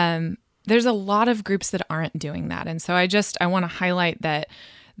there's a lot of groups that aren't doing that, and so I want to highlight that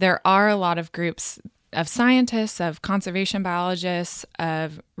there are a lot of groups of scientists, of conservation biologists,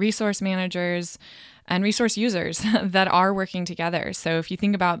 of resource managers, and resource users that are working together. So if you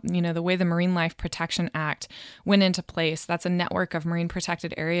think about, the way the Marine Life Protection Act went into place, that's a network of marine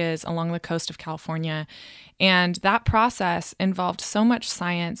protected areas along the coast of California. And that process involved so much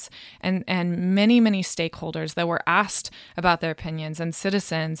science and many, many stakeholders that were asked about their opinions, and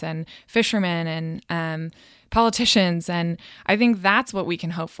citizens and fishermen and politicians. And I think that's what we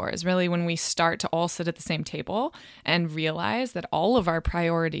can hope for, is really when we start to all sit at the same table and realize that all of our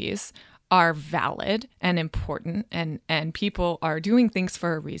priorities are valid and important, and people are doing things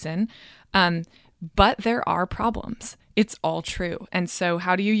for a reason. But there are problems. It's all true. And so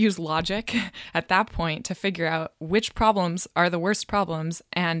how do you use logic at that point to figure out which problems are the worst problems,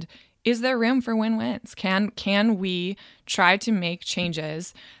 and is there room for win-wins? Can we try to make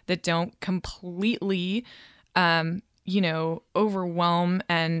changes that don't completely, overwhelm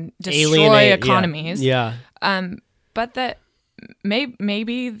and destroy Alienate, economies? Yeah. But that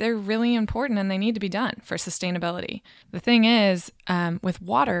maybe they're really important and they need to be done for sustainability. The thing is, with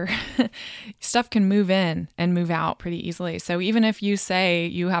water, stuff can move in and move out pretty easily. So even if you say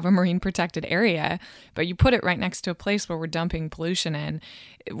you have a marine protected area, but you put it right next to a place where we're dumping pollution in,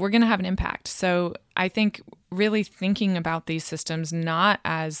 we're going to have an impact. So I think really thinking about these systems not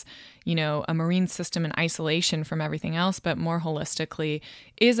as, a marine system in isolation from everything else, but more holistically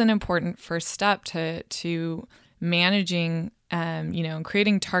is an important first step to managing and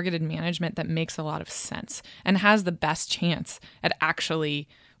creating targeted management that makes a lot of sense and has the best chance at actually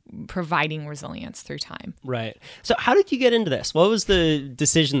providing resilience through time. Right. So how did you get into this? What was the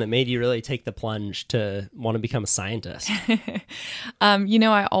decision that made you really take the plunge to want to become a scientist?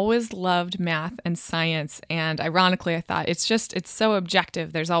 I always loved math and science. And ironically, I thought it's so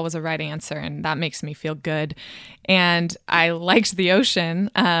objective. There's always a right answer. And that makes me feel good. And I liked the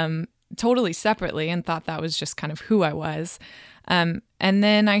ocean totally separately and thought that was just kind of who I was. And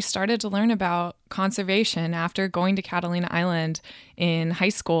then I started to learn about conservation after going to Catalina Island in high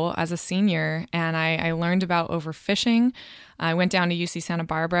school as a senior. And I learned about overfishing. I went down to UC Santa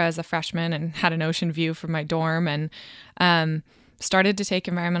Barbara as a freshman and had an ocean view from my dorm and started to take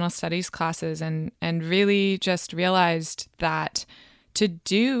environmental studies classes and really just realized that to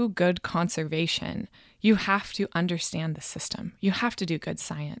do good conservation, you have to understand the system. You have to do good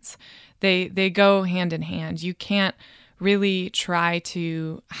science. They go hand in hand. You can't really try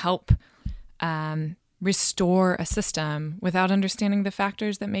to help restore a system without understanding the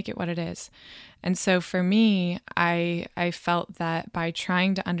factors that make it what it is. And so for me, I felt that by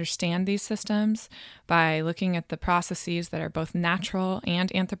trying to understand these systems, by looking at the processes that are both natural and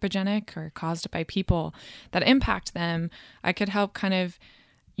anthropogenic or caused by people that impact them, I could help kind of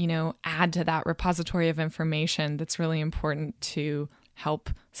add to that repository of information that's really important to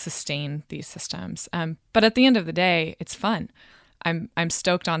help sustain these systems. But at the end of the day, it's fun. I'm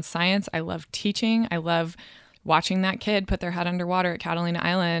stoked on science. I love teaching. I love watching that kid put their head underwater at Catalina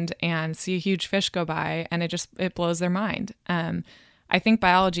Island and see a huge fish go by, and it blows their mind. I think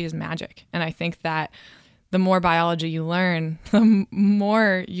biology is magic, and I think that the more biology you learn, the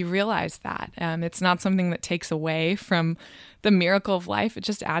more you realize that. It's not something that takes away from the miracle of life. It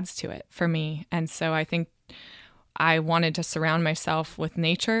just adds to it for me. And so I think I wanted to surround myself with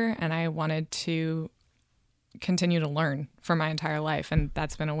nature, and I wanted to continue to learn for my entire life. And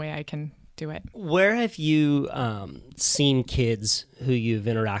that's been a way I can do it. Where have you seen kids who you've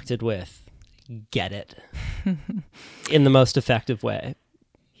interacted with get it in the most effective way?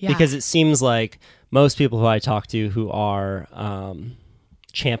 Yeah. Because it seems like most people who I talk to who are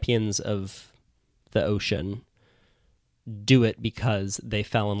champions of the ocean do it because they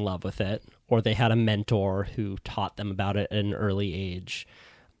fell in love with it, or they had a mentor who taught them about it at an early age,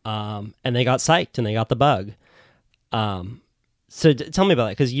 and they got psyched and they got the bug. So tell me about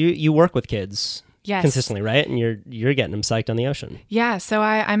that, because you work with kids. Yes. Consistently, right? And you're getting them psyched on the ocean. Yeah. So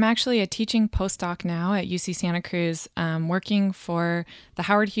I'm actually a teaching postdoc now at UC Santa Cruz, working for the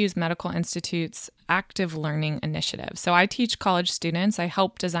Howard Hughes Medical Institute's Active Learning Initiative. So I teach college students. I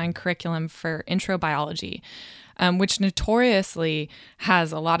help design curriculum for intro biology, which notoriously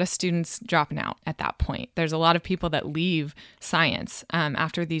has a lot of students dropping out at that point. There's a lot of people that leave science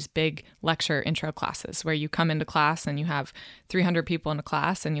after these big lecture intro classes where you come into class and you have 300 people in a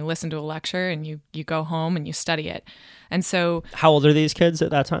class and you listen to a lecture and you go home and you study it. And so... How old are these kids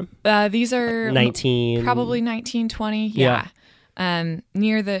at that time? These are... 19? Probably 19, 20. Yeah.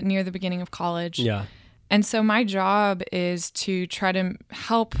 Near the beginning of college. Yeah. And so my job is to try to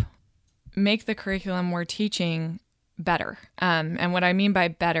help make the curriculum we're teaching better. And what I mean by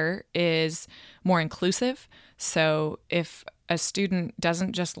better is more inclusive. So if a student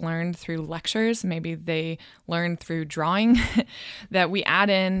doesn't just learn through lectures, maybe they learn through drawing, that we add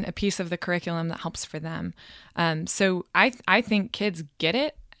in a piece of the curriculum that helps for them. So I think kids get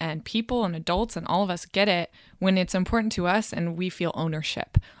it, and people and adults and all of us get it when it's important to us and we feel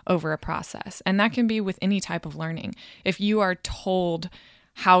ownership over a process. And that can be with any type of learning. If you are told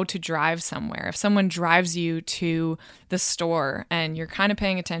how to drive somewhere, if someone drives you to the store and you're kind of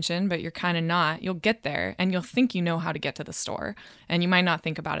paying attention, but you're kind of not, you'll get there and you'll think you know how to get to the store, and you might not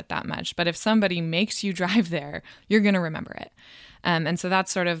think about it that much. But if somebody makes you drive there, you're going to remember it. And so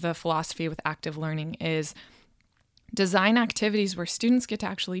that's sort of the philosophy with active learning, is design activities where students get to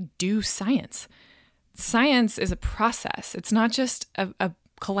actually do science. Science is a process. It's not just a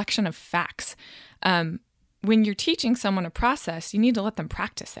collection of facts. When you're teaching someone a process, you need to let them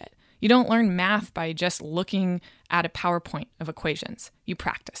practice it. You don't learn math by just looking at a PowerPoint of equations. You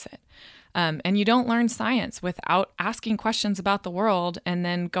practice it. And you don't learn science without asking questions about the world and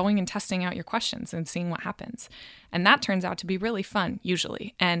then going and testing out your questions and seeing what happens. And that turns out to be really fun,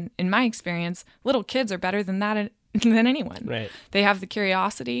 usually. And in my experience, little kids are better than that than anyone. Right. They have the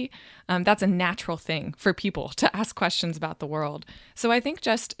curiosity. That's a natural thing for people to ask questions about the world. So I think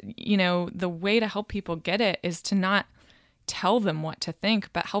just, the way to help people get it is to not tell them what to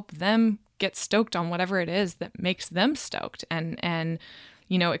think, but help them get stoked on whatever it is that makes them stoked and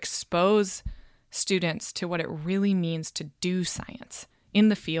expose students to what it really means to do science in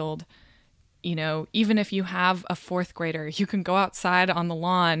the field. Even if you have a fourth grader, you can go outside on the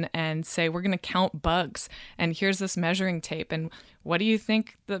lawn and say, we're going to count bugs. And here's this measuring tape. And what do you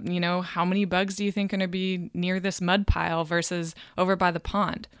think, how many bugs do you think are going to be near this mud pile versus over by the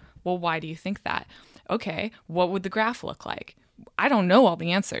pond? Well, why do you think that? Okay, what would the graph look like? I don't know all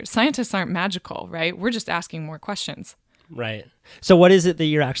the answers. Scientists aren't magical, right? We're just asking more questions. Right. So what is it that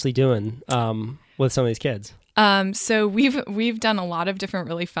you're actually doing with some of these kids? So we've done a lot of different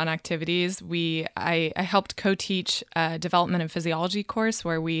really fun activities. I helped co-teach a development and physiology course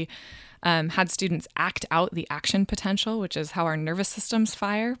where we had students act out the action potential, which is how our nervous systems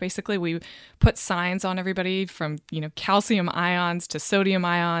fire. Basically, we put signs on everybody from calcium ions to sodium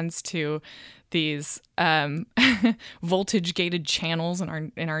ions to these voltage gated channels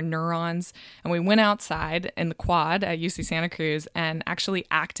in our neurons. And we went outside in the quad at UC Santa Cruz and actually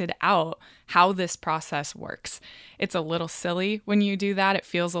acted out how this process works. It's a little silly when you do that. It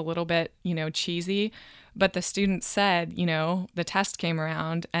feels a little bit, cheesy. But the students said, the test came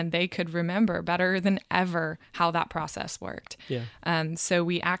around and they could remember better than ever how that process worked. Yeah. So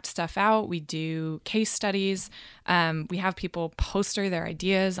we act stuff out. We do case studies. We have people poster their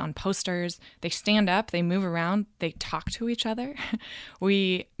ideas on posters. They stand up, they move around, they talk to each other.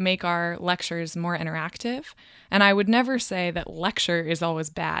 We make our lectures more interactive. And I would never say that lecture is always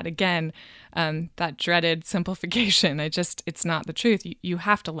bad. Again, that dreaded simplification. It's not the truth. You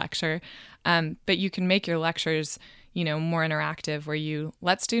have to lecture. But you can make your lectures, more interactive where you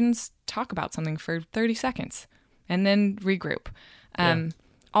let students talk about something for 30 seconds and then regroup.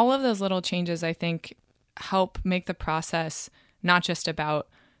 All of those little changes, I think, help make the process not just about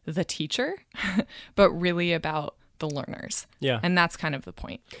the teacher, but really about the learners. Yeah. And that's kind of the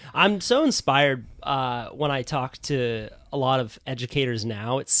point. I'm so inspired when I talk to a lot of educators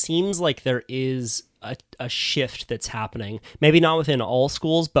now. It seems like there is a shift that's happening, maybe not within all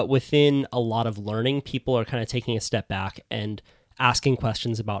schools, but within a lot of learning. People are kind of taking a step back and asking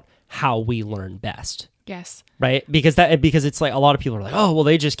questions about how we learn best. Yes. Right? Because it's like a lot of people are like, oh, well,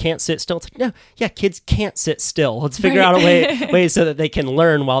 they just can't sit still. It's like, no, yeah, kids can't sit still. Let's figure out a way so that they can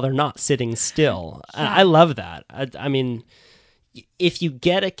learn while they're not sitting still. Yeah. I love that. I mean, if you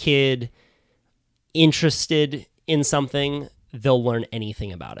get a kid interested in something, they'll learn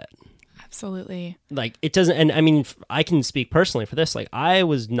anything about it. Absolutely. Like it doesn't, and I mean, I can speak personally for this. Like I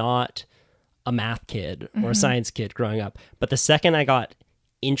was not a math kid or a science kid growing up, but the second I got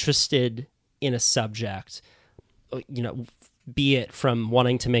interested in a subject, be it from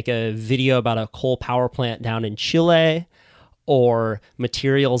wanting to make a video about a coal power plant down in Chile or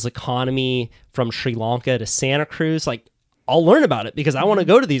materials economy from Sri Lanka to Santa Cruz, like I'll learn about it because I want to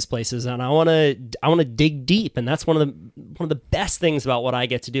go to these places and I want to dig deep. And that's one of the best things about what I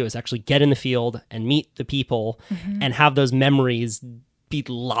get to do is actually get in the field and meet the people and have those memories be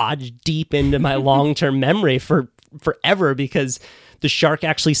lodged deep into my long-term memory forever because the shark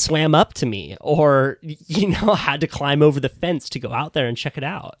actually swam up to me or, had to climb over the fence to go out there and check it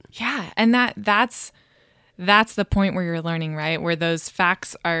out. Yeah. And that's the point where you're learning, right? Where those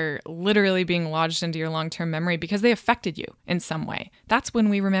facts are literally being lodged into your long-term memory because they affected you in some way. That's when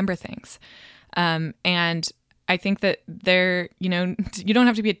we remember things. And I think that you don't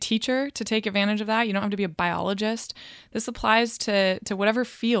have to be a teacher to take advantage of that. You don't have to be a biologist. This applies to whatever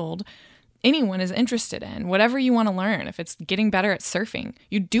field anyone is interested in, whatever you want to learn. If it's getting better at surfing,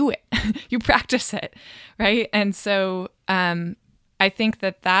 you do it, you practice it, right? And so I think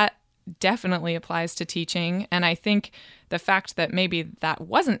that definitely applies to teaching. And I think the fact that maybe that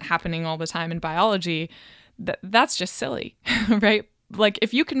wasn't happening all the time in biology, that's just silly, right? Like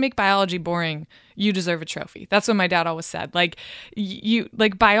if you can make biology boring, you deserve a trophy. That's what my dad always said. Like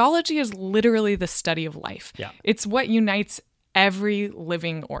biology is literally the study of life. Yeah. It's what unites every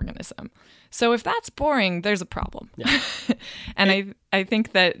living organism. So if that's boring, there's a problem. Yeah. And I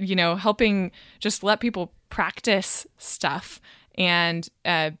think that, helping just let people practice stuff and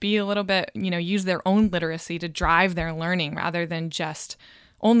be a little bit, use their own literacy to drive their learning rather than just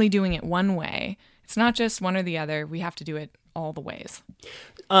only doing it one way. It's not just one or the other. We have to do it all the ways.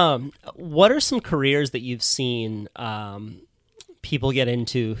 What are some careers that you've seen people get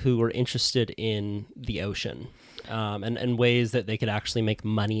into who are interested in the ocean, and ways that they could actually make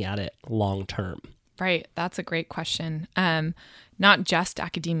money at it long term? Right. That's a great question. Not just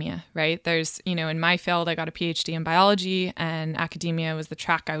academia, right? There's, in my field, I got a PhD in biology, and academia was the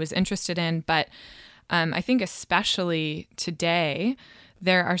track I was interested in. But I think especially today,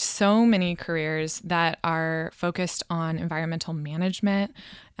 there are so many careers that are focused on environmental management,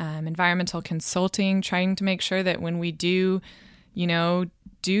 environmental consulting, trying to make sure that when we do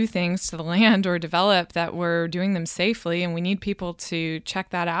things to the land or develop, that we're doing them safely. And we need people to check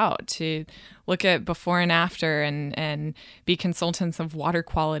that out, to look at before and after, and be consultants of water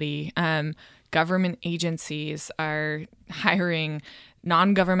quality. Government agencies are hiring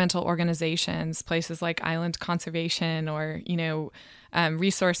non-governmental organizations, places like island conservation or,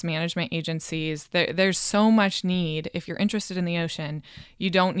 resource management agencies. There's so much need. If you're interested in the ocean, you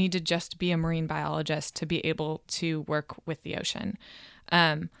don't need to just be a marine biologist to be able to work with the ocean.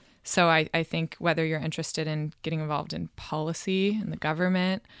 So I think whether you're interested in getting involved in policy in the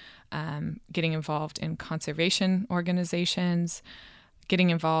government, getting involved in conservation organizations, getting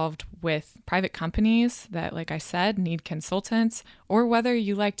involved with private companies that, like I said, need consultants, or whether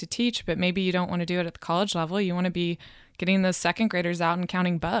you like to teach, but maybe you don't want to do it at the college level. You want to be getting those second graders out and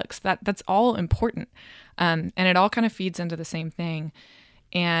counting bugs. That's all important. And it all kind of feeds into the same thing.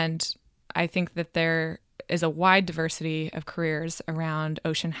 And I think that there is a wide diversity of careers around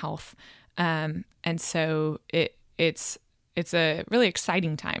ocean health. And so it's a really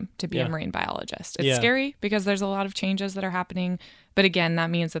exciting time to be a marine biologist. It's scary because there's a lot of changes that are happening. But again, that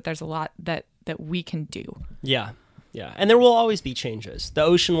means that there's a lot that we can do. Yeah. Yeah. And there will always be changes. The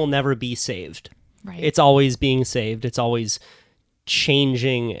ocean will never be saved. Right. It's always being saved. It's always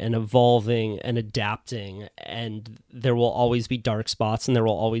changing and evolving and adapting, and there will always be dark spots and there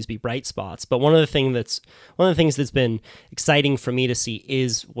will always be bright spots. But one of the things that's been exciting for me to see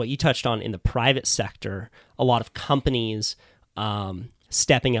is what you touched on in the private sector, a lot of companies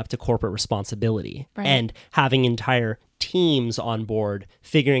stepping up to corporate responsibility and having entire teams on board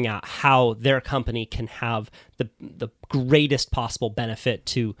figuring out how their company can have the greatest possible benefit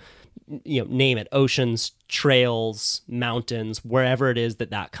to, name it, oceans, trails, mountains, wherever it is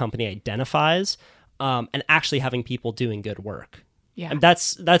that company identifies, and actually having people doing good work. Yeah. And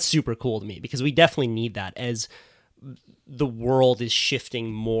that's super cool to me, because we definitely need that as the world is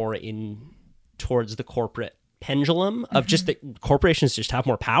shifting more in towards the corporate pendulum of just that corporations just have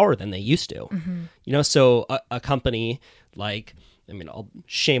more power than they used to. So a company like, I'll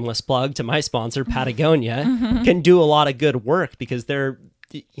shameless plug to my sponsor, Patagonia, can do a lot of good work because they're,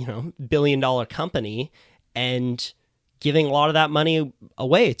 $1 billion company, and giving a lot of that money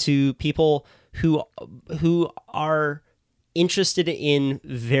away to people who are interested in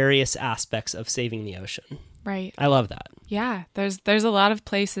various aspects of saving the ocean. Right. I love that. Yeah. There's a lot of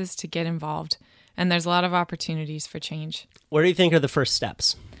places to get involved, and there's a lot of opportunities for change. What do you think are the first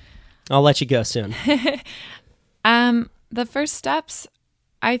steps? I'll let you go soon. The first steps,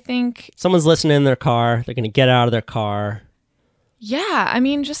 I think... Someone's listening in their car. They're going to get out of their car. Yeah.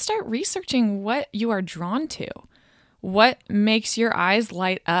 Just start researching what you are drawn to. What makes your eyes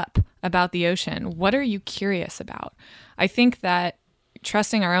light up about the ocean? What are you curious about? I think that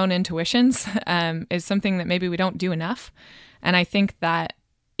trusting our own intuitions is something that maybe we don't do enough. And I think that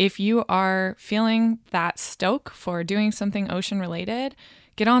if you are feeling that stoke for doing something ocean related,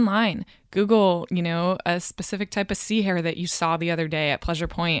 get online. Google, a specific type of sea hare that you saw the other day at Pleasure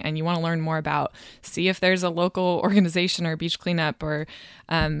Point and you want to learn more about. See if there's a local organization or beach cleanup or,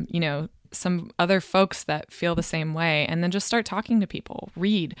 some other folks that feel the same way. And then just start talking to people.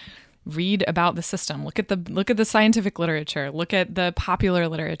 Read about the system. Look at the scientific literature. Look at the popular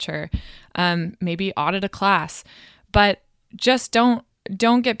literature. Maybe audit a class. But just don't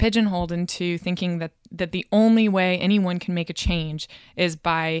get pigeonholed into thinking that the only way anyone can make a change is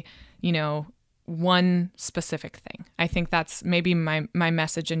by, one specific thing. I think that's maybe my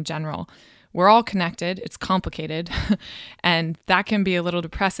message in general. We're all connected. It's complicated. And that can be a little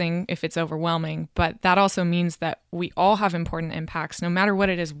depressing if it's overwhelming. But that also means that we all have important impacts, no matter what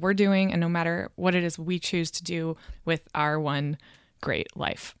it is we're doing and no matter what it is we choose to do with our one great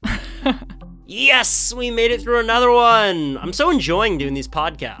life. Yes, we made it through another one. I'm so enjoying doing these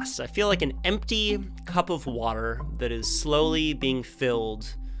podcasts. I feel like an empty cup of water that is slowly being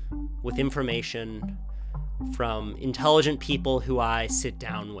filled with information from intelligent people who I sit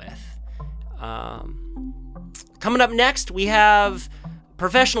down with. Coming up next, we have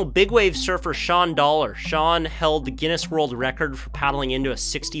professional big wave surfer Sean Dollar. Sean held the Guinness World Record for paddling into a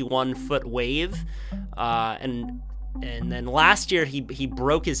 61-foot wave, and And then last year, he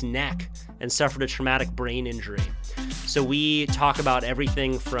broke his neck and suffered a traumatic brain injury. So we talk about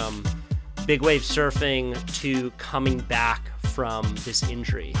everything from big wave surfing to coming back from this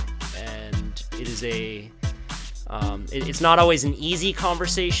injury. And it is it's not always an easy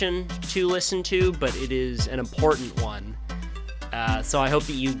conversation to listen to, but it is an important one. So I hope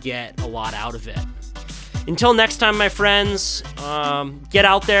that you get a lot out of it. Until next time, my friends, get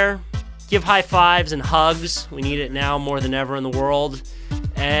out there, give high fives and hugs. We need it now more than ever in the world.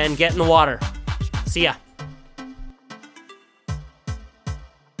 And get in the water. See ya.